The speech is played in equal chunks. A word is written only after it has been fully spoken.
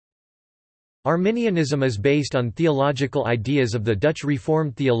Arminianism is based on theological ideas of the Dutch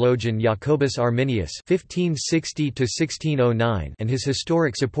Reformed theologian Jacobus Arminius (1560–1609) and his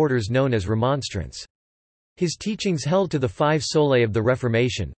historic supporters known as Remonstrants. His teachings held to the five solae of the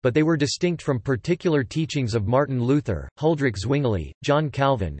Reformation, but they were distinct from particular teachings of Martin Luther, Huldrych Zwingli, John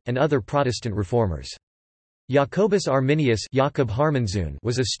Calvin, and other Protestant reformers. Jacobus Arminius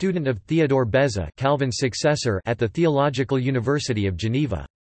was a student of Theodore Beza, Calvin's successor, at the Theological University of Geneva.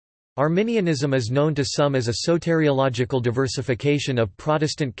 Arminianism is known to some as a soteriological diversification of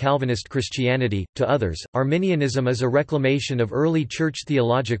Protestant Calvinist Christianity, to others, Arminianism is a reclamation of early church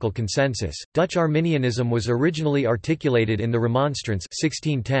theological consensus. Dutch Arminianism was originally articulated in the Remonstrance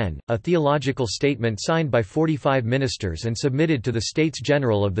 1610, a theological statement signed by 45 ministers and submitted to the States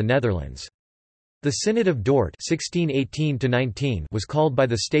General of the Netherlands. The Synod of Dort 1618–19 was called by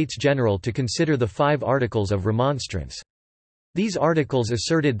the States General to consider the 5 articles of Remonstrance. These articles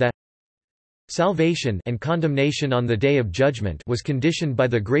asserted that salvation and condemnation on the day of judgment was conditioned by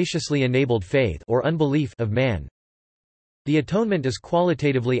the graciously enabled faith or unbelief of man. The atonement is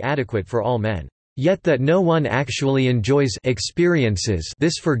qualitatively adequate for all men, yet that no one actually experiences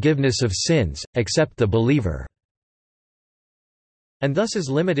this forgiveness of sins, except the believer, and thus is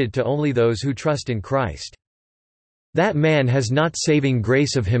limited to only those who trust in Christ. That man has not saving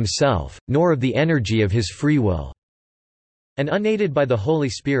grace of himself, nor of the energy of his free will. And unaided by the Holy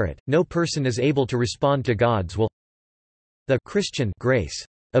Spirit, no person is able to respond to God's will. The Christian grace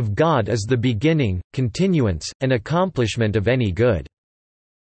of God is the beginning, continuance, and accomplishment of any good.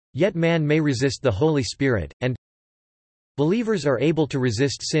 Yet man may resist the Holy Spirit, and believers are able to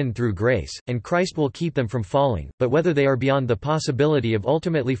resist sin through grace, and Christ will keep them from falling, but whether they are beyond the possibility of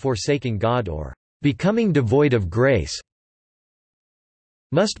ultimately forsaking God or becoming devoid of grace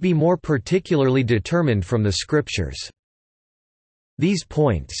must be more particularly determined from the Scriptures. These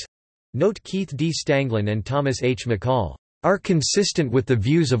points, note Keith D. Stanglin and Thomas H. McCall, are consistent with the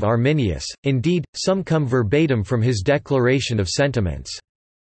views of Arminius, indeed, some come verbatim from his declaration of sentiments.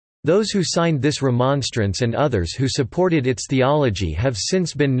 Those who signed this remonstrance and others who supported its theology have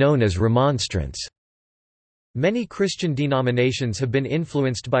since been known as remonstrants. Many Christian denominations have been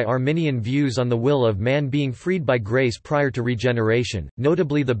influenced by Arminian views on the will of man being freed by grace prior to regeneration,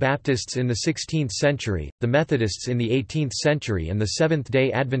 notably the Baptists in the 16th century, the Methodists in the 18th century and the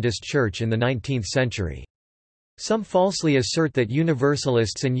Seventh-day Adventist Church in the 19th century. Some falsely assert that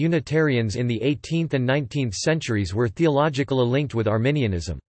Universalists and Unitarians in the 18th and 19th centuries were theologically linked with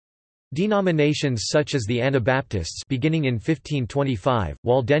Arminianism. Denominations such as the Anabaptists beginning in 1525,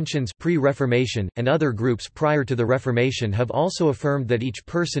 Waldensians pre-Reformation, and other groups prior to the Reformation have also affirmed that each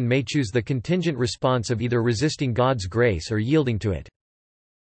person may choose the contingent response of either resisting God's grace or yielding to it.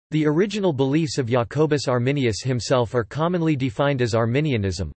 The original beliefs of Jacobus Arminius himself are commonly defined as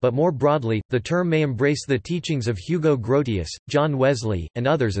Arminianism, but more broadly, the term may embrace the teachings of Hugo Grotius, John Wesley, and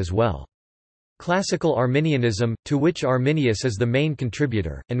others as well. Classical Arminianism, to which Arminius is the main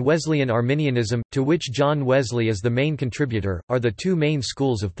contributor, and Wesleyan Arminianism, to which John Wesley is the main contributor, are the two main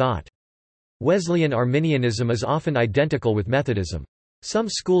schools of thought. Wesleyan Arminianism is often identical with Methodism. Some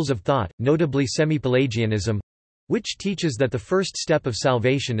schools of thought, notably semi-Pelagianism—which teaches that the first step of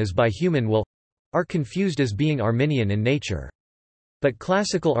salvation is by human will—are confused as being Arminian in nature. But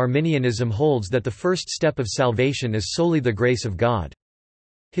Classical Arminianism holds that the first step of salvation is solely the grace of God.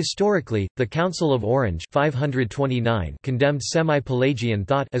 Historically, the Council of Orange 529 condemned semi-Pelagian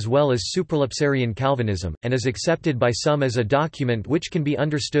thought as well as supralapsarian Calvinism, and is accepted by some as a document which can be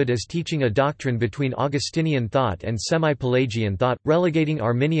understood as teaching a doctrine between Augustinian thought and semi-Pelagian thought, relegating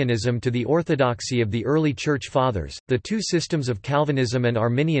Arminianism to the orthodoxy of the early Church Fathers. The two systems of Calvinism and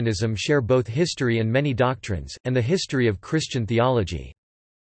Arminianism share both history and many doctrines, and the history of Christian theology.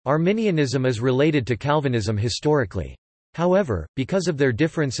 Arminianism is related to Calvinism historically. However, because of their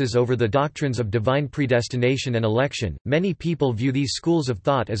differences over the doctrines of divine predestination and election, many people view these schools of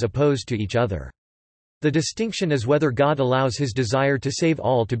thought as opposed to each other. The distinction is whether God allows his desire to save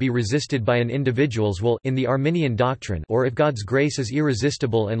all to be resisted by an individual's will in the Arminian doctrine or if God's grace is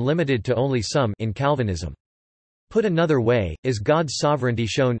irresistible and limited to only some in Calvinism. Put another way, is God's sovereignty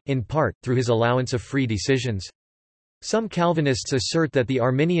shown, in part, through his allowance of free decisions? Some Calvinists assert that the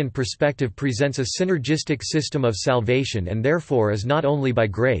Arminian perspective presents a synergistic system of salvation and therefore is not only by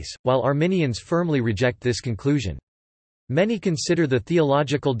grace, while Arminians firmly reject this conclusion. Many consider the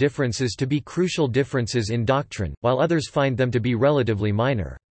theological differences to be crucial differences in doctrine, while others find them to be relatively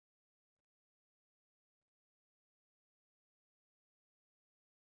minor.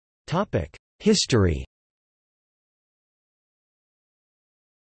 History.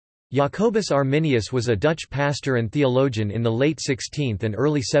 Jacobus Arminius was a Dutch pastor and theologian in the late 16th and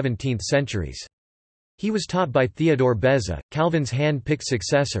early 17th centuries. He was taught by Theodore Beza, Calvin's hand-picked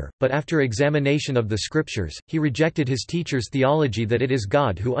successor, but after examination of the scriptures, he rejected his teacher's theology that it is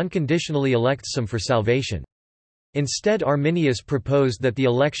God who unconditionally elects some for salvation. Instead, Arminius proposed that the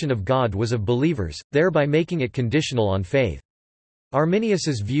election of God was of believers, thereby making it conditional on faith.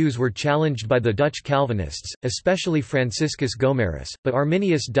 Arminius's views were challenged by the Dutch Calvinists, especially Franciscus Gomarus, but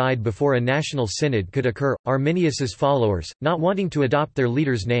Arminius died before a national synod could occur. Arminius's followers, not wanting to adopt their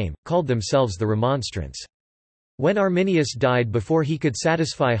leader's name, called themselves the Remonstrants. When Arminius died before he could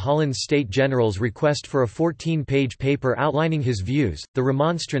satisfy Holland's State General's request for a 14-page paper outlining his views, the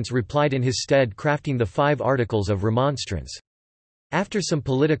Remonstrants replied in his stead, crafting the 5 Articles of Remonstrance. After some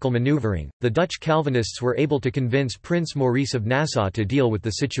political maneuvering, the Dutch Calvinists were able to convince Prince Maurice of Nassau to deal with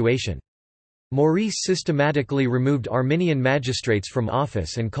the situation. Maurice systematically removed Arminian magistrates from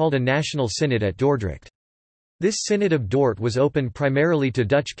office and called a national synod at Dordrecht. This Synod of Dort was open primarily to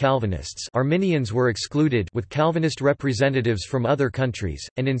Dutch Calvinists. Arminians were excluded, with Calvinist representatives from other countries,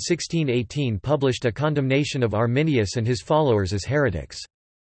 and in 1618 published a condemnation of Arminius and his followers as heretics.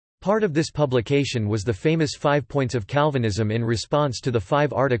 Part of this publication was the famous 5 Points of Calvinism in response to the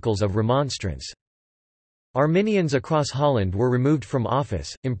 5 Articles of Remonstrance. Arminians across Holland were removed from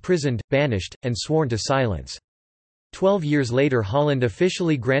office, imprisoned, banished, and sworn to silence. 12 years later, Holland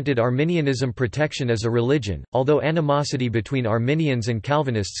officially granted Arminianism protection as a religion, although animosity between Arminians and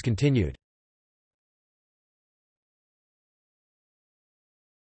Calvinists continued.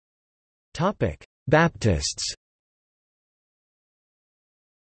 Baptists.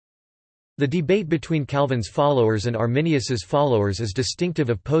 The debate between Calvin's followers and Arminius's followers is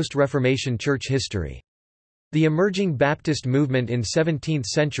distinctive of post-Reformation church history. The emerging Baptist movement in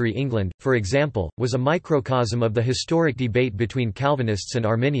 17th-century England, for example, was a microcosm of the historic debate between Calvinists and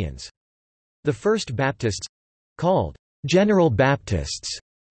Arminians. The first Baptists—called General Baptists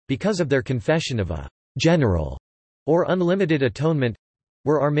because of their confession of a «general» or unlimited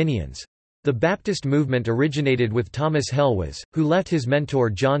atonement—were Arminians. The Baptist movement originated with Thomas Helwys, who left his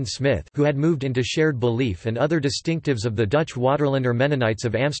mentor John Smith, who had moved into shared belief and other distinctives of the Dutch Waterlander Mennonites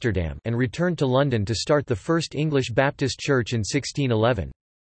of Amsterdam, and returned to London to start the first English Baptist church in 1611.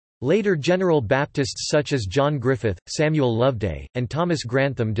 Later General Baptists such as John Griffith, Samuel Loveday, and Thomas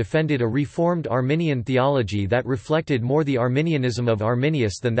Grantham defended a reformed Arminian theology that reflected more the Arminianism of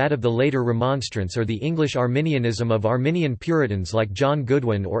Arminius than that of the later Remonstrants or the English Arminianism of Arminian Puritans like John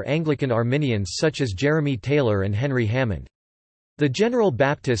Goodwin or Anglican Arminians such as Jeremy Taylor and Henry Hammond. The General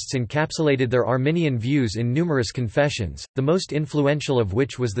Baptists encapsulated their Arminian views in numerous confessions, the most influential of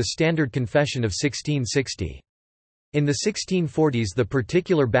which was the Standard Confession of 1660. In the 1640s the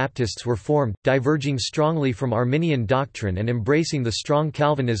Particular Baptists were formed, diverging strongly from Arminian doctrine and embracing the strong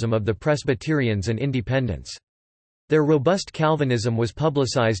Calvinism of the Presbyterians and Independents. Their robust Calvinism was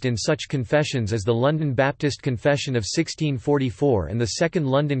publicized in such confessions as the London Baptist Confession of 1644 and the Second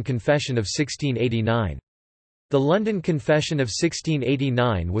London Confession of 1689. The London Confession of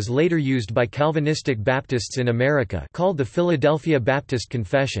 1689 was later used by Calvinistic Baptists in America called the Philadelphia Baptist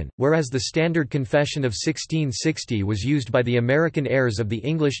Confession, whereas the Standard Confession of 1660 was used by the American heirs of the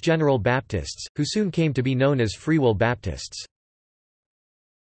English General Baptists, who soon came to be known as Free Will Baptists.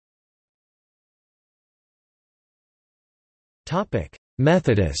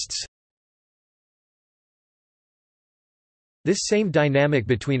 Methodists. This same dynamic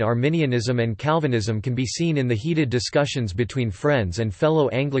between Arminianism and Calvinism can be seen in the heated discussions between friends and fellow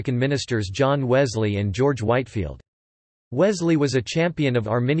Anglican ministers John Wesley and George Whitefield. Wesley was a champion of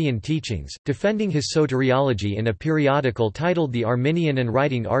Arminian teachings, defending his soteriology in a periodical titled The Arminian and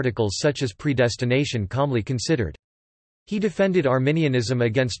writing articles such as Predestination Calmly Considered. He defended Arminianism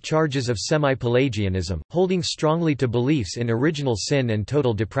against charges of semi-Pelagianism, holding strongly to beliefs in original sin and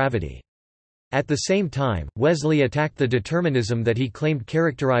total depravity. At the same time, Wesley attacked the determinism that he claimed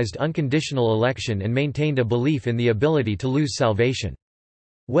characterized unconditional election and maintained a belief in the ability to lose salvation.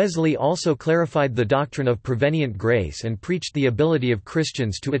 Wesley also clarified the doctrine of prevenient grace and preached the ability of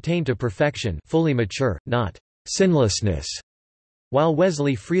Christians to attain to perfection, fully mature, not sinlessness. While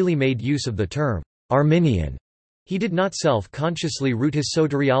Wesley freely made use of the term Arminian, he did not self-consciously root his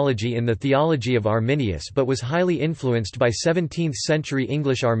soteriology in the theology of Arminius but was highly influenced by 17th-century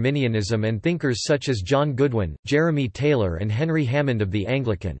English Arminianism and thinkers such as John Goodwin, Jeremy Taylor and Henry Hammond of the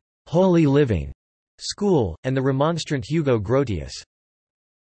Anglican Holy Living school, and the Remonstrant Hugo Grotius.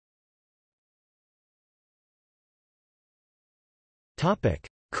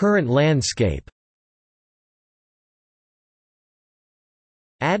 Current landscape.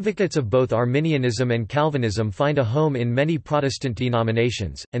 Advocates of both Arminianism and Calvinism find a home in many Protestant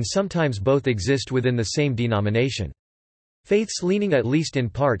denominations, and sometimes both exist within the same denomination. Faiths leaning at least in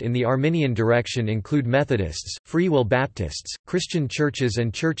part in the Arminian direction include Methodists, Free Will Baptists, Christian Churches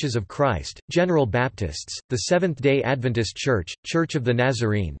and Churches of Christ, General Baptists, the Seventh-day Adventist Church, Church of the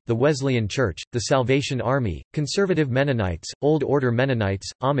Nazarene, the Wesleyan Church, the Salvation Army, Conservative Mennonites, Old Order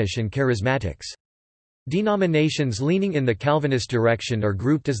Mennonites, Amish and Charismatics. Denominations leaning in the Calvinist direction are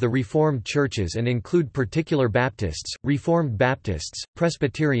grouped as the Reformed churches and include Particular Baptists, Reformed Baptists,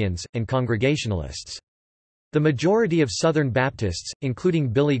 Presbyterians, and Congregationalists. The majority of Southern Baptists, including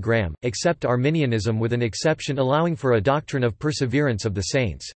Billy Graham, accept Arminianism with an exception allowing for a doctrine of perseverance of the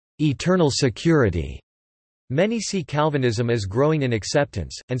saints' eternal security. Many see Calvinism as growing in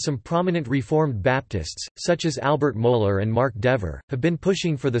acceptance, and some prominent Reformed Baptists, such as Albert Mohler and Mark Dever, have been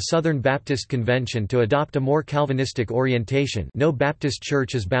pushing for the Southern Baptist Convention to adopt a more Calvinistic orientation. No Baptist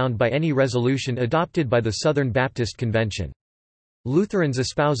church is bound by any resolution adopted by the Southern Baptist Convention. Lutherans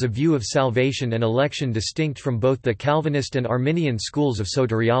espouse a view of salvation and election distinct from both the Calvinist and Arminian schools of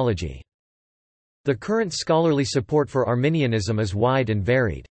soteriology. The current scholarly support for Arminianism is wide and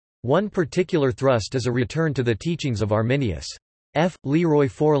varied. One particular thrust is a return to the teachings of Arminius. F. Leroy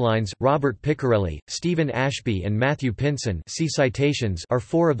Forlines, Robert Piccarelli, Stephen Ashby and Matthew Pinson see citations are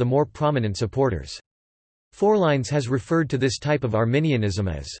four of the more prominent supporters. Forlines has referred to this type of Arminianism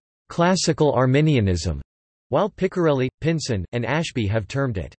as classical Arminianism, while Piccarelli, Pinson, and Ashby have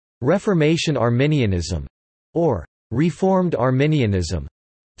termed it Reformation Arminianism or Reformed Arminianism.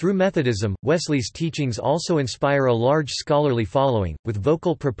 Through Methodism, Wesley's teachings also inspire a large scholarly following, with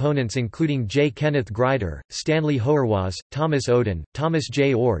vocal proponents including J. Kenneth Grider, Stanley Hauerwas, Thomas Oden, Thomas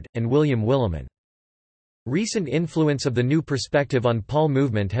J. Ord, and William Willimon. Recent influence of the New Perspective on Paul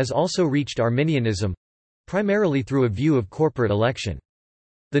movement has also reached Arminianism—primarily through a view of corporate election.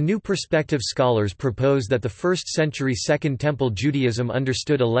 The New Perspective scholars propose that the 1st century Second Temple Judaism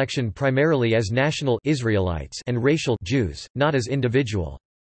understood election primarily as national Israelites and racial Jews, not as individual.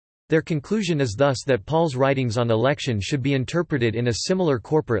 Their conclusion is thus that Paul's writings on election should be interpreted in a similar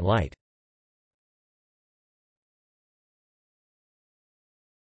corporate light.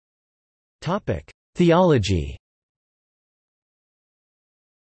 Theology.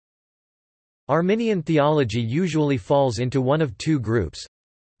 Arminian theology usually falls into one of two groups: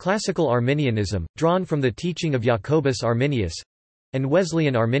 Classical Arminianism, drawn from the teaching of Jacobus Arminius, and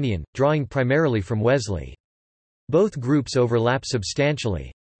Wesleyan Arminian, drawing primarily from Wesley. Both groups overlap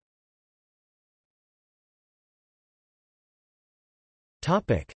substantially.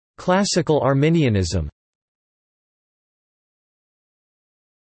 Classical Arminianism.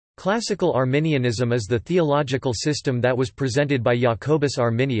 Classical Arminianism is the theological system that was presented by Jacobus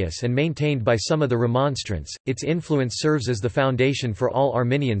Arminius and maintained by some of the Remonstrants. Its influence serves as the foundation for all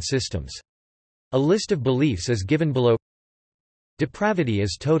Arminian systems. A list of beliefs is given below. Depravity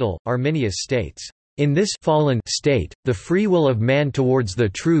is total, Arminius states. In this fallen state, the free will of man towards the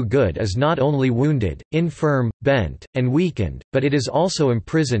true good is not only wounded, infirm, bent, and weakened, but it is also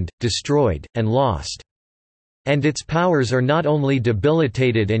imprisoned, destroyed, and lost. And its powers are not only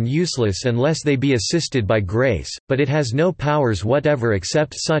debilitated and useless unless they be assisted by grace, but it has no powers whatever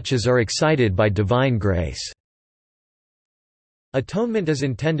except such as are excited by divine grace. Atonement is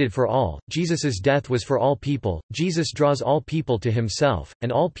intended for all, Jesus's death was for all people, Jesus draws all people to himself, and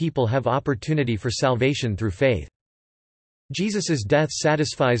all people have opportunity for salvation through faith. Jesus's death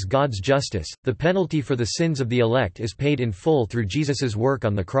satisfies God's justice, the penalty for the sins of the elect is paid in full through Jesus's work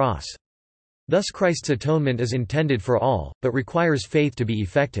on the cross. Thus Christ's atonement is intended for all, but requires faith to be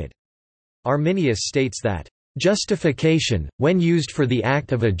effected. Arminius states that justification, when used for the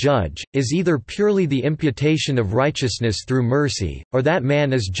act of a judge, is either purely the imputation of righteousness through mercy, or that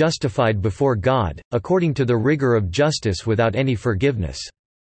man is justified before God, according to the rigor of justice without any forgiveness.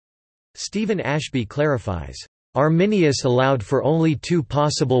 Stephen Ashby clarifies, Arminius allowed for only two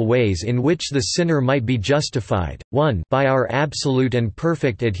possible ways in which the sinner might be justified, 1 by our absolute and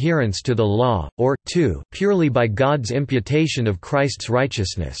perfect adherence to the law, or 2 purely by God's imputation of Christ's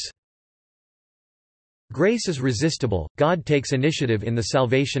righteousness. Grace is resistible, God takes initiative in the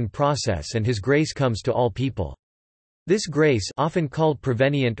salvation process and His grace comes to all people. This grace, often called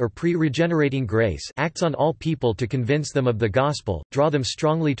prevenient or pre-regenerating grace, acts on all people to convince them of the gospel, draw them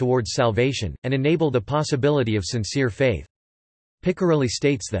strongly towards salvation, and enable the possibility of sincere faith. Piccarelli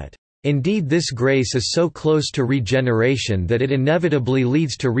states that, "Indeed this grace is so close to regeneration that it inevitably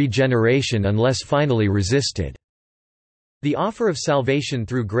leads to regeneration unless finally resisted." The offer of salvation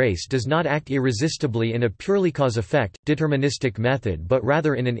through grace does not act irresistibly in a purely cause-effect, deterministic method but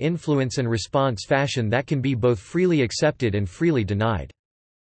rather in an influence and response fashion that can be both freely accepted and freely denied.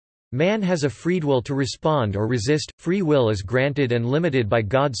 Man has a freewill to respond or resist. Free will is granted and limited by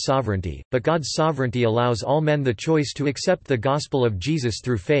God's sovereignty, but God's sovereignty allows all men the choice to accept the gospel of Jesus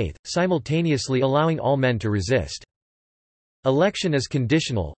through faith, simultaneously allowing all men to resist. Election is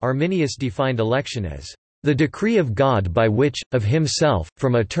conditional. Arminius defined election as the decree of God by which, of himself,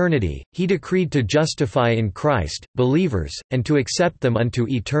 from eternity, he decreed to justify in Christ, believers, and to accept them unto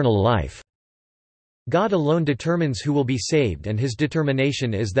eternal life. God alone determines who will be saved, and his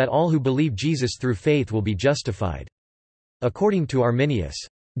determination is that all who believe Jesus through faith will be justified. According to Arminius,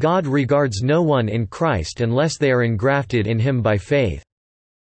 God regards no one in Christ unless they are engrafted in him by faith.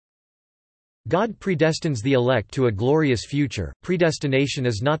 God predestines the elect to a glorious future. Predestination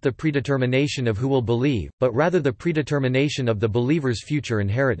is not the predetermination of who will believe, but rather the predetermination of the believer's future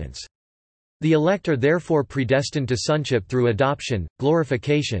inheritance. The elect are therefore predestined to sonship through adoption,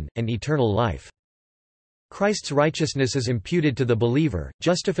 glorification, and eternal life. Christ's righteousness is imputed to the believer.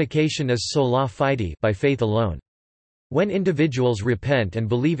 Justification is sola fide, by faith alone. When individuals repent and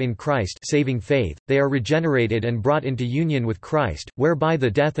believe in Christ, saving faith, they are regenerated and brought into union with Christ, whereby the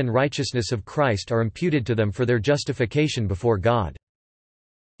death and righteousness of Christ are imputed to them for their justification before God.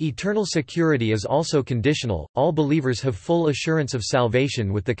 Eternal security is also conditional. All believers have full assurance of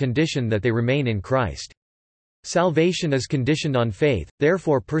salvation with the condition that they remain in Christ. Salvation is conditioned on faith,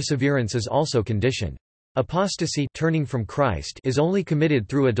 therefore perseverance is also conditioned. Apostasy, turning from Christ, is only committed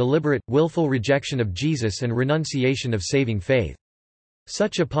through a deliberate, willful rejection of Jesus and renunciation of saving faith.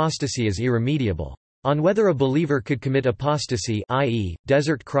 Such apostasy is irremediable. On whether a believer could commit apostasy, i.e.,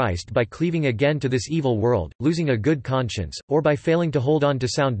 desert Christ by cleaving again to this evil world, losing a good conscience, or by failing to hold on to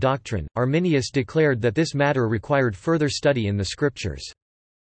sound doctrine, Arminius declared that this matter required further study in the Scriptures.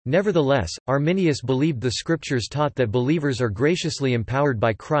 Nevertheless, Arminius believed the Scriptures taught that believers are graciously empowered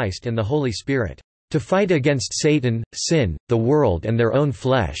by Christ and the Holy Spirit to fight against Satan, sin, the world and their own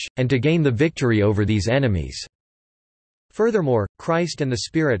flesh, and to gain the victory over these enemies. Furthermore, Christ and the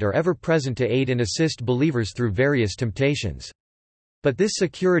Spirit are ever present to aid and assist believers through various temptations. But this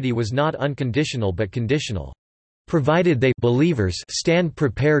security was not unconditional but conditional. Provided they believers stand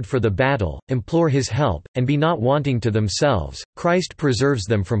prepared for the battle, implore his help, and be not wanting to themselves, Christ preserves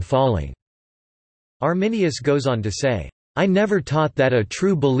them from falling. Arminius goes on to say, I never taught that a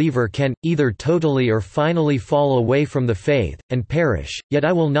true believer can, either totally or finally fall away from the faith, and perish, yet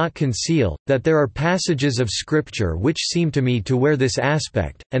I will not conceal, that there are passages of Scripture which seem to me to wear this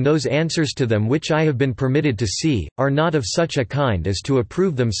aspect, and those answers to them which I have been permitted to see, are not of such a kind as to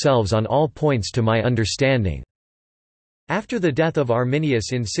approve themselves on all points to my understanding. After the death of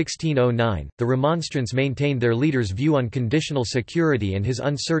Arminius in 1609, the Remonstrants maintained their leader's view on conditional security and his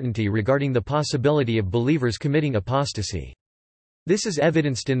uncertainty regarding the possibility of believers committing apostasy. This is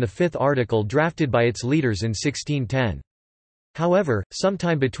evidenced in the fifth article drafted by its leaders in 1610. However,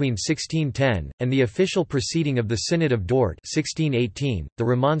 sometime between 1610, and the official proceeding of the Synod of Dort 1618, the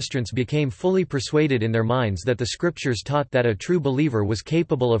Remonstrants became fully persuaded in their minds that the Scriptures taught that a true believer was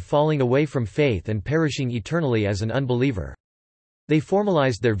capable of falling away from faith and perishing eternally as an unbeliever. They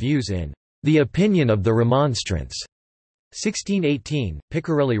formalized their views in The Opinion of the Remonstrants. 1618,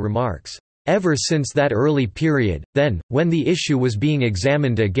 Picarelli remarks, ever since that early period, then, when the issue was being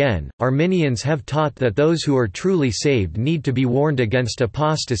examined again, Arminians have taught that those who are truly saved need to be warned against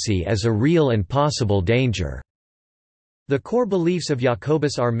apostasy as a real and possible danger. The core beliefs of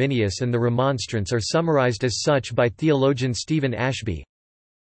Jacobus Arminius and the Remonstrants are summarized as such by theologian Stephen Ashby.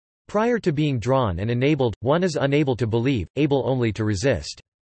 Prior to being drawn and enabled, one is unable to believe, able only to resist.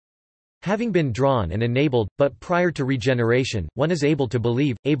 Having been drawn and enabled, but prior to regeneration, one is able to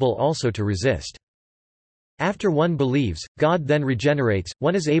believe, able also to resist. After one believes, God then regenerates,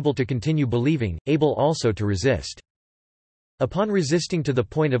 one is able to continue believing, able also to resist. Upon resisting to the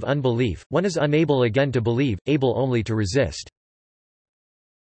point of unbelief, one is unable again to believe, able only to resist.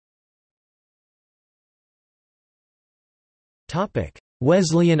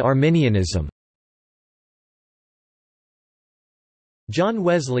 Wesleyan Arminianism. John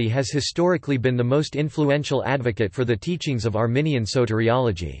Wesley has historically been the most influential advocate for the teachings of Arminian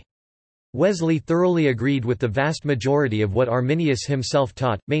soteriology. Wesley thoroughly agreed with the vast majority of what Arminius himself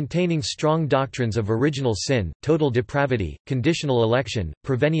taught, maintaining strong doctrines of original sin, total depravity, conditional election,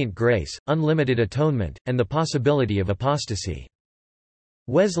 prevenient grace, unlimited atonement, and the possibility of apostasy.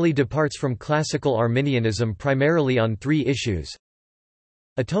 Wesley departs from classical Arminianism primarily on three issues.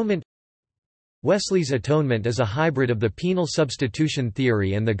 Atonement. Wesley's atonement is a hybrid of the penal substitution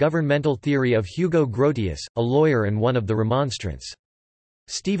theory and the governmental theory of Hugo Grotius, a lawyer and one of the Remonstrants.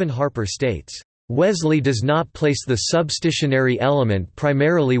 Stephen Harper states, "Wesley does not place the substitutionary element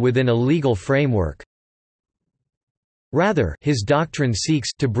primarily within a legal framework, Rather, his doctrine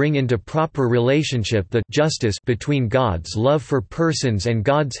seeks to bring into proper relationship the justice between God's love for persons and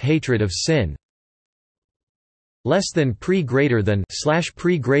God's hatred of sin. Less than pre greater than /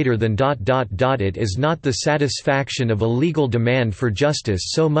 pre greater than ... It is not the satisfaction of a legal demand for justice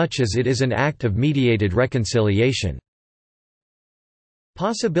so much as it is an act of mediated reconciliation.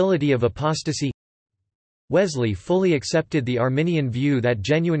 Possibility of apostasy. Wesley fully accepted the Arminian view that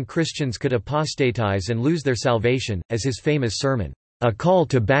genuine Christians could apostatize and lose their salvation, as his famous sermon, "A Call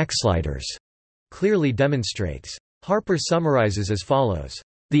to Backsliders," clearly demonstrates. Harper summarizes as follows.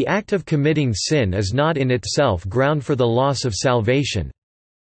 The act of committing sin is not in itself ground for the loss of salvation.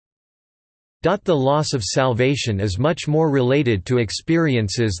 The loss of salvation is much more related to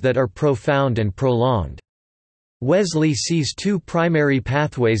experiences that are profound and prolonged. Wesley sees two primary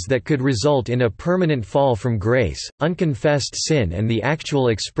pathways that could result in a permanent fall from grace: unconfessed sin and the actual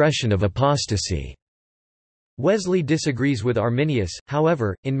expression of apostasy. Wesley disagrees with Arminius,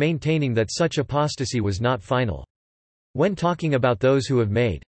 however, in maintaining that such apostasy was not final. When talking about those who have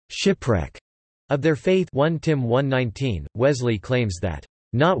made shipwreck of their faith, 1 Tim 1:19, Wesley claims that,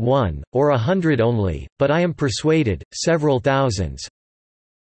 "Not one, or 100 only, but I am persuaded, several thousands.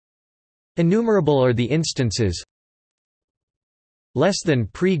 Innumerable are the instances less than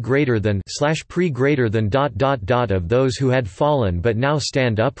pre greater than / pre greater than ... of those who had fallen but now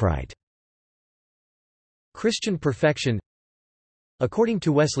stand upright." Christian perfection. According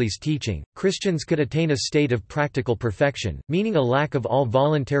to Wesley's teaching, Christians could attain a state of practical perfection, meaning a lack of all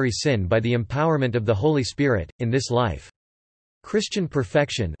voluntary sin by the empowerment of the Holy Spirit, in this life. Christian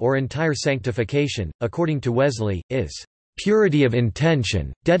perfection, or entire sanctification, according to Wesley, is purity of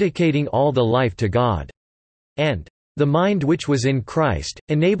intention, dedicating all the life to God, and the mind which was in Christ,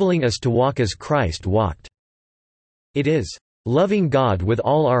 enabling us to walk as Christ walked. It is loving God with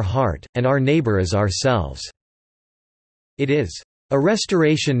all our heart, and our neighbor as ourselves. It is a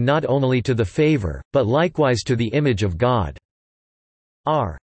restoration not only to the favor, but likewise to the image of God.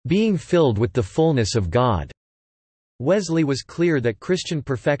 Our being filled with the fullness of God. Wesley was clear that Christian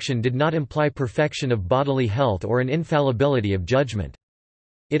perfection did not imply perfection of bodily health or an infallibility of judgment.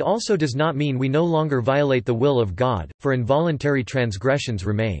 It also does not mean we no longer violate the will of God, for involuntary transgressions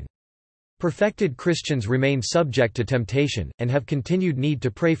remain. Perfected Christians remain subject to temptation, and have continued need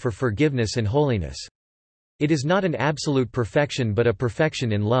to pray for forgiveness and holiness. It is not an absolute perfection but a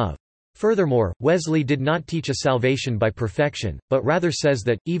perfection in love. Furthermore, Wesley did not teach a salvation by perfection, but rather says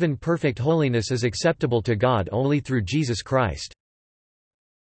that, even perfect holiness is acceptable to God only through Jesus Christ.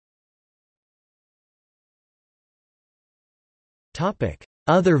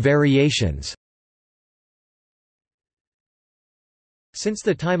 Other variations. Since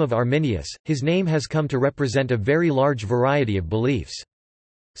the time of Arminius, his name has come to represent a very large variety of beliefs.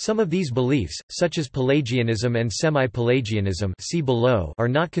 Some of these beliefs, such as Pelagianism and semi-Pelagianism, see below, are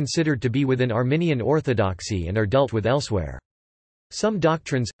not considered to be within Arminian orthodoxy and are dealt with elsewhere. Some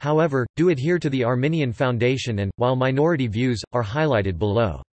doctrines, however, do adhere to the Arminian foundation and, while minority views, are highlighted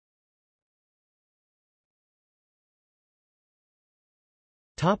below.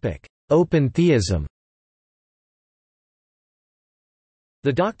 Open theism.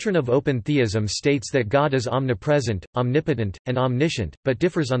 The doctrine of open theism states that God is omnipresent, omnipotent, and omniscient, but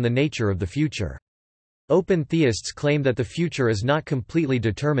differs on the nature of the future. Open theists claim that the future is not completely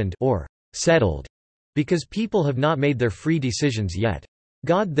determined or settled, because people have not made their free decisions yet.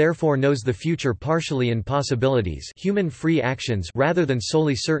 God therefore knows the future partially in possibilities, human free actions, rather than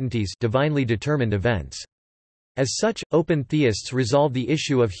solely certainties, divinely determined events. As such, open theists resolve the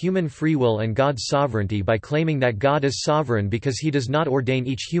issue of human free will and God's sovereignty by claiming that God is sovereign because he does not ordain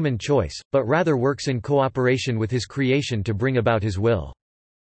each human choice, but rather works in cooperation with his creation to bring about his will.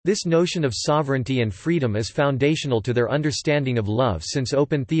 This notion of sovereignty and freedom is foundational to their understanding of love, since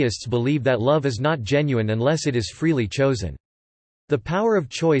open theists believe that love is not genuine unless it is freely chosen. The power of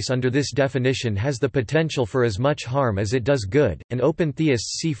choice under this definition has the potential for as much harm as it does good, and open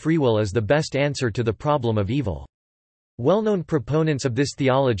theists see free will as the best answer to the problem of evil. Well-known proponents of this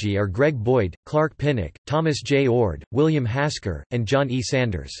theology are Greg Boyd, Clark Pinnock, Thomas J. Ord, William Hasker, and John E.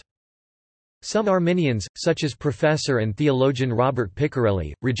 Sanders. Some Arminians, such as professor and theologian Robert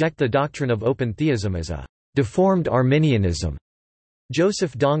Piccarelli, reject the doctrine of open theism as a deformed Arminianism.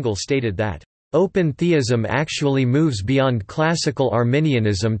 Joseph Dongle stated that open theism actually moves beyond classical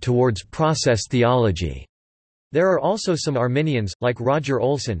Arminianism towards process theology. There are also some Arminians, like Roger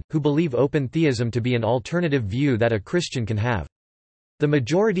Olson, who believe open theism to be an alternative view that a Christian can have. The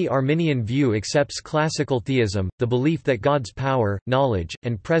majority Arminian view accepts classical theism, the belief that God's power, knowledge,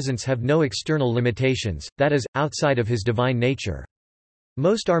 and presence have no external limitations, that is, outside of his divine nature.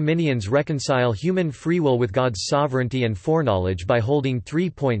 Most Arminians reconcile human free will with God's sovereignty and foreknowledge by holding 3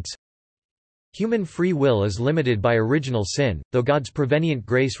 points. Human free will is limited by original sin, though God's prevenient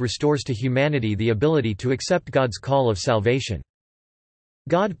grace restores to humanity the ability to accept God's call of salvation.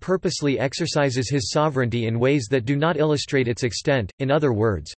 God purposely exercises his sovereignty in ways that do not illustrate its extent, in other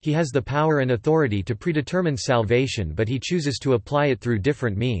words, he has the power and authority to predetermine salvation, but he chooses to apply it through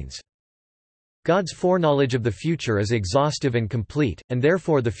different means. God's foreknowledge of the future is exhaustive and complete, and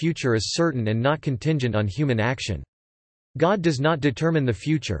therefore the future is certain and not contingent on human action. God does not determine the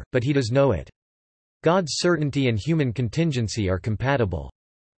future, but he does know it. God's certainty and human contingency are compatible.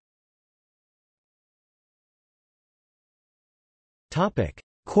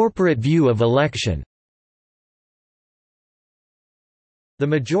 Corporate view of election. The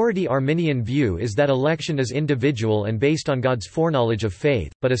majority Arminian view is that election is individual and based on God's foreknowledge of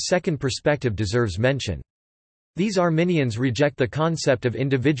faith, but a second perspective deserves mention. These Arminians reject the concept of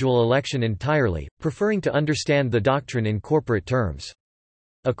individual election entirely, preferring to understand the doctrine in corporate terms.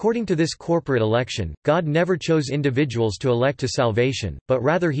 According to this corporate election, God never chose individuals to elect to salvation, but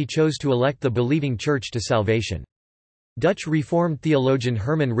rather he chose to elect the believing church to salvation. Dutch Reformed theologian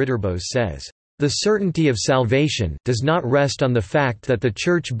Herman Ridderbos says, "The certainty of salvation does not rest on the fact that the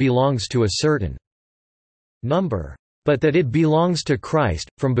church belongs to a certain number, but that it belongs to Christ,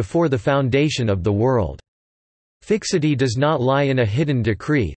 from before the foundation of the world. Fixity does not lie in a hidden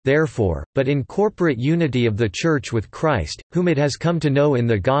decree, therefore, but in corporate unity of the Church with Christ, whom it has come to know in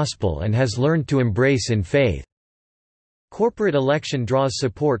the gospel and has learned to embrace in faith." Corporate election draws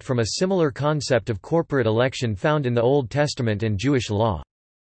support from a similar concept of corporate election found in the Old Testament and Jewish law.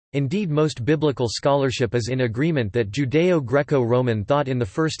 Indeed, most biblical scholarship is in agreement that Judeo-Greco-Roman thought in the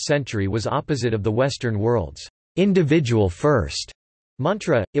 1st century was opposite of the Western world's individual first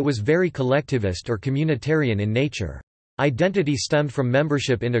mantra. It was very collectivist or communitarian in nature. Identity stemmed from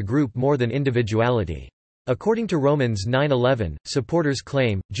membership in a group more than individuality. According to Romans 9:11, supporters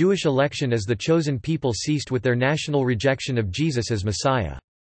claim, Jewish election as the chosen people ceased with their national rejection of Jesus as Messiah.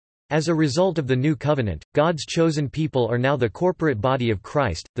 As a result of the new covenant, God's chosen people are now the corporate body of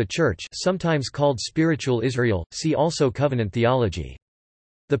Christ, the Church, sometimes called spiritual Israel. See also covenant theology.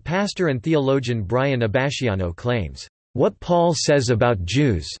 The pastor and theologian Brian Abasciano claims, "What Paul says about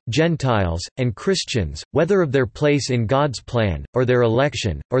Jews, Gentiles, and Christians, whether of their place in God's plan, or their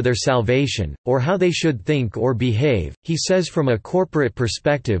election, or their salvation, or how they should think or behave, he says from a corporate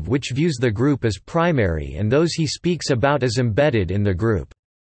perspective which views the group as primary and those he speaks about as embedded in the group.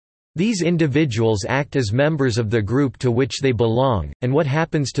 These individuals act as members of the group to which they belong, and what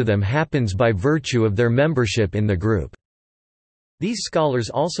happens to them happens by virtue of their membership in the group." These scholars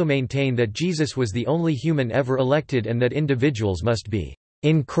also maintain that Jesus was the only human ever elected and that individuals must be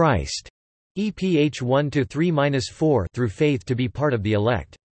in Christ (EPH 1-3-4) through faith to be part of the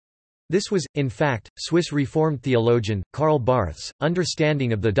elect. This was, in fact, Swiss Reformed theologian, Karl Barth's,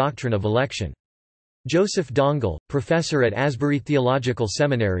 understanding of the doctrine of election. Joseph Dongel, professor at Asbury Theological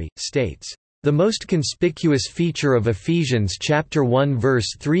Seminary, states, "The most conspicuous feature of Ephesians chapter 1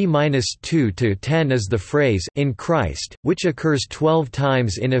 verse 3-2-10 is the phrase in Christ, which occurs 12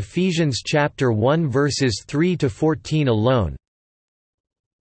 times in Ephesians chapter 1 verses 3-14 alone.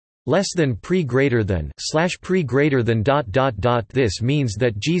 Less than pre greater than /pre greater than .. This means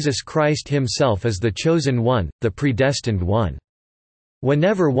that Jesus Christ himself is the chosen one, the predestined one.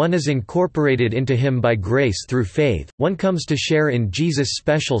 Whenever one is incorporated into him by grace through faith, one comes to share in Jesus'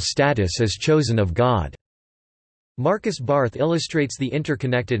 special status as chosen of God." Marcus Barth illustrates the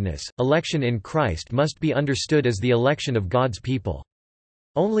interconnectedness. Election in Christ must be understood as the election of God's people.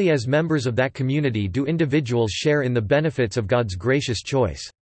 Only as members of that community do individuals share in the benefits of God's gracious choice.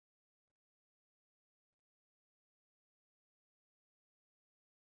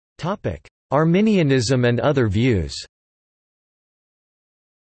 Arminianism and other views.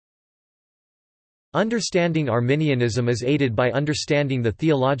 Understanding Arminianism is aided by understanding the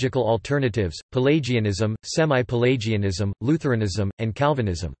theological alternatives, Pelagianism, semi-Pelagianism, Lutheranism, and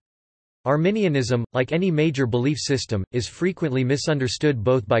Calvinism. Arminianism, like any major belief system, is frequently misunderstood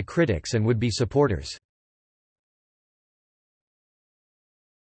both by critics and would-be supporters.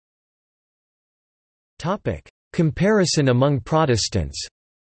 Comparison among Protestants.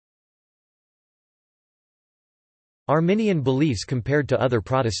 Arminian beliefs compared to other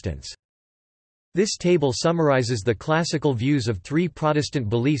Protestants. This table summarizes the classical views of 3 Protestant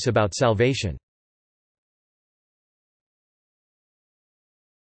beliefs about salvation.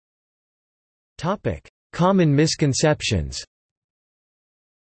 Common misconceptions.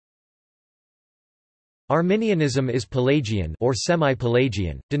 Arminianism is Pelagian or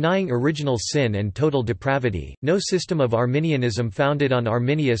semi-Pelagian, denying original sin and total depravity. No system of Arminianism founded on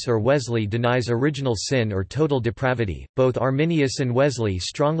Arminius or Wesley denies original sin or total depravity. Both Arminius and Wesley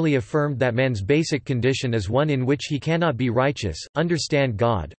strongly affirmed that man's basic condition is one in which he cannot be righteous, understand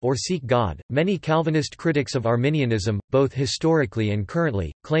God, or seek God. Many Calvinist critics of Arminianism, both historically and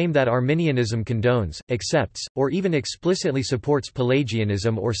currently, claim that Arminianism condones, accepts, or even explicitly supports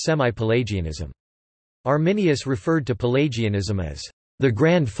Pelagianism or semi-Pelagianism. Arminius referred to Pelagianism as the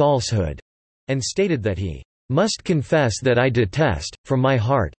grand falsehood, and stated that he must confess that I detest, from my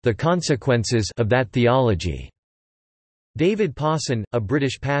heart, the consequences of that theology. David Pawson, a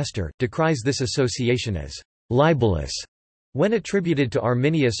British pastor, decries this association as libelous when attributed to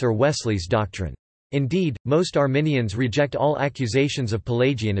Arminius or Wesley's doctrine. Indeed, most Arminians reject all accusations of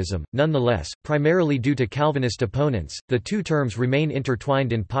Pelagianism. Nonetheless, primarily due to Calvinist opponents, the two terms remain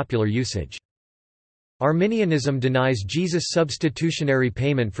intertwined in popular usage. Arminianism denies Jesus' substitutionary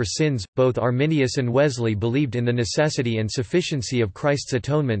payment for sins. Both Arminius and Wesley believed in the necessity and sufficiency of Christ's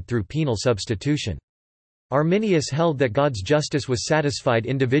atonement through penal substitution. Arminius held that God's justice was satisfied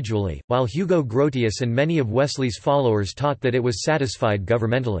individually, while Hugo Grotius and many of Wesley's followers taught that it was satisfied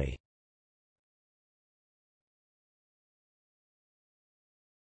governmentally.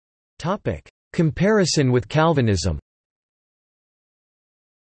 Comparison with Calvinism.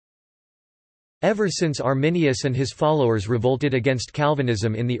 Ever since Arminius and his followers revolted against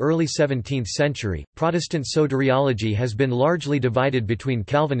Calvinism in the early 17th century, Protestant soteriology has been largely divided between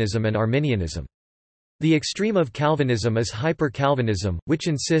Calvinism and Arminianism. The extreme of Calvinism is hyper-Calvinism, which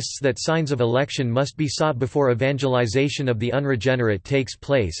insists that signs of election must be sought before evangelization of the unregenerate takes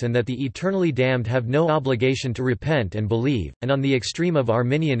place and that the eternally damned have no obligation to repent and believe, and on the extreme of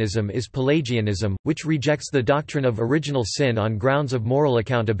Arminianism is Pelagianism, which rejects the doctrine of original sin on grounds of moral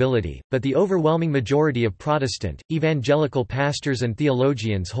accountability, but the overwhelming majority of Protestant, evangelical pastors and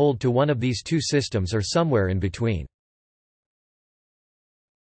theologians hold to one of these two systems or somewhere in between.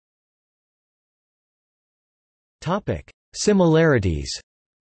 Similarities.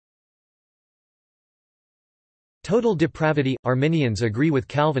 Total depravity – Arminians agree with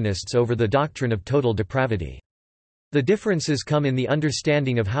Calvinists over the doctrine of total depravity. The differences come in the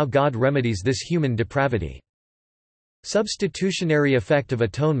understanding of how God remedies this human depravity. Substitutionary effect of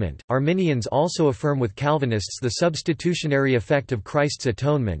atonement – Arminians also affirm with Calvinists the substitutionary effect of Christ's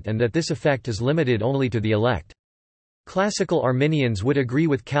atonement and that this effect is limited only to the elect. Classical Arminians would agree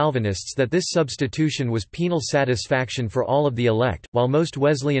with Calvinists that this substitution was penal satisfaction for all of the elect, while most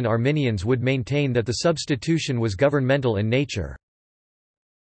Wesleyan Arminians would maintain that the substitution was governmental in nature.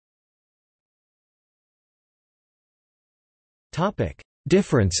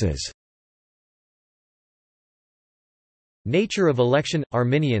 Differences. Nature of election –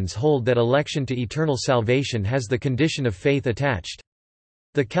 Arminians hold that election to eternal salvation has the condition of faith attached.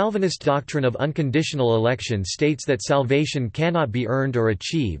 The Calvinist doctrine of unconditional election states that salvation cannot be earned or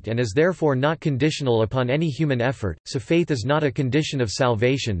achieved and is therefore not conditional upon any human effort, so faith is not a condition of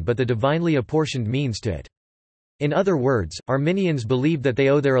salvation but the divinely apportioned means to it. In other words, Arminians believe that they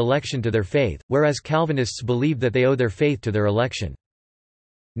owe their election to their faith, whereas Calvinists believe that they owe their faith to their election.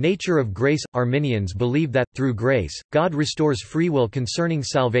 Nature of grace – Arminians believe that, through grace, God restores free will concerning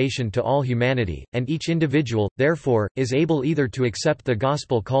salvation to all humanity, and each individual, therefore, is able either to accept the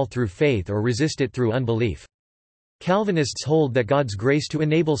gospel call through faith or resist it through unbelief. Calvinists hold that God's grace to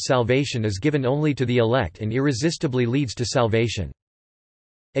enable salvation is given only to the elect and irresistibly leads to salvation.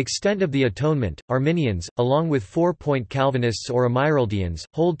 Extent of the atonement – Arminians, along with four-point Calvinists or Amiraldians,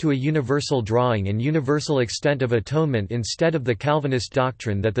 hold to a universal drawing and universal extent of atonement instead of the Calvinist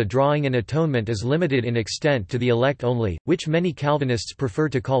doctrine that the drawing and atonement is limited in extent to the elect only, which many Calvinists prefer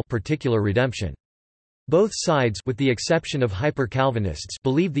to call particular redemption. Both sides, with the exception of hyper-Calvinists,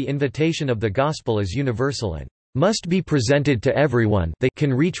 believe the invitation of the gospel is universal and must be presented to everyone they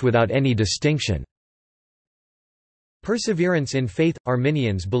can reach without any distinction. Perseverance in faith –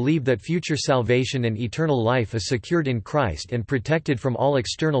 Arminians believe that future salvation and eternal life is secured in Christ and protected from all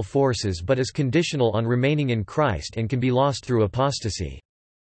external forces but is conditional on remaining in Christ and can be lost through apostasy.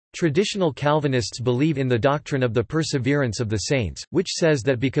 Traditional Calvinists believe in the doctrine of the perseverance of the saints, which says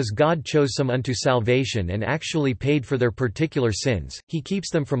that because God chose some unto salvation and actually paid for their particular sins, he keeps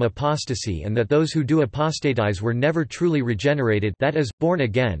them from apostasy, and that those who do apostatize were never truly regenerated, that is, born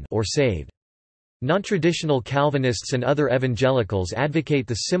again or saved. Non-traditional Calvinists and other evangelicals advocate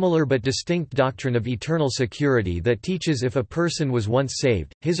the similar but distinct doctrine of eternal security that teaches if a person was once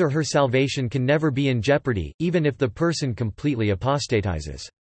saved, his or her salvation can never be in jeopardy, even if the person completely apostatizes.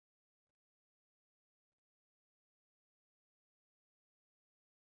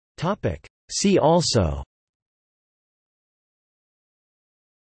 See also: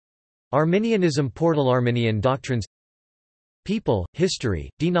 Arminianism, Portal, Arminian doctrines, People,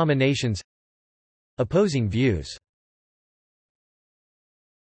 history, denominations, Opposing views.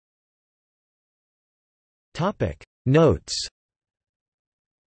 Notes.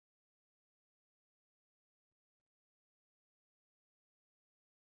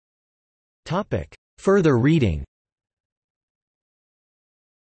 Further reading.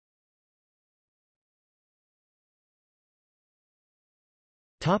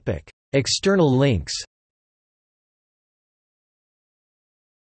 External links.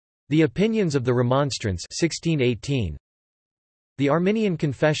 The Opinions of the Remonstrants 1618, The Arminian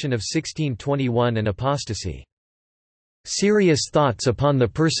Confession of 1621 and Apostasy. Serious Thoughts upon the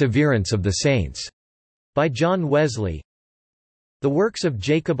Perseverance of the Saints, by John Wesley. The Works of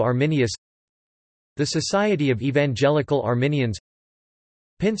Jacob Arminius. The Society of Evangelical Arminians.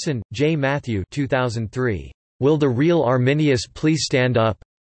 Pinson, J. Matthew 2003. Will the Real Arminius Please Stand Up?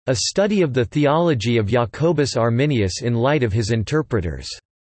 A Study of the Theology of Jacobus Arminius in Light of His Interpreters.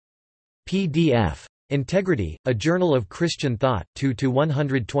 PDF. Integrity, A Journal of Christian Thought,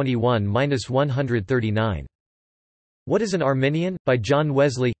 2–121–139. What is an Arminian? By John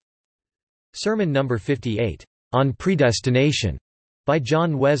Wesley. Sermon No. 58, On Predestination, by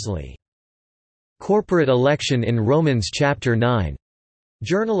John Wesley. Corporate Election in Romans Chapter 9.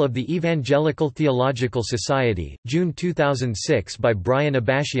 Journal of the Evangelical Theological Society, June 2006, by Brian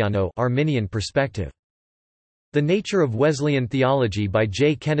Abasciano. Arminian Perspective. The Nature of Wesleyan Theology, by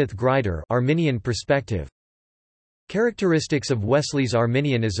J. Kenneth Grider. Arminian Perspective. Characteristics of Wesley's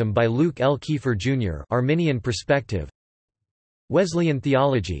Arminianism, by Luke L. Kiefer, Jr. Arminian Perspective. Wesleyan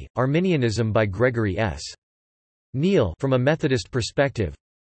Theology, Arminianism, by Gregory S. Neal. From a Methodist Perspective.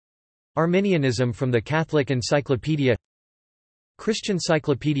 Arminianism from the Catholic Encyclopedia. Christian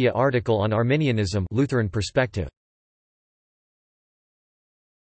Cyclopedia article on Arminianism, Lutheran Perspective.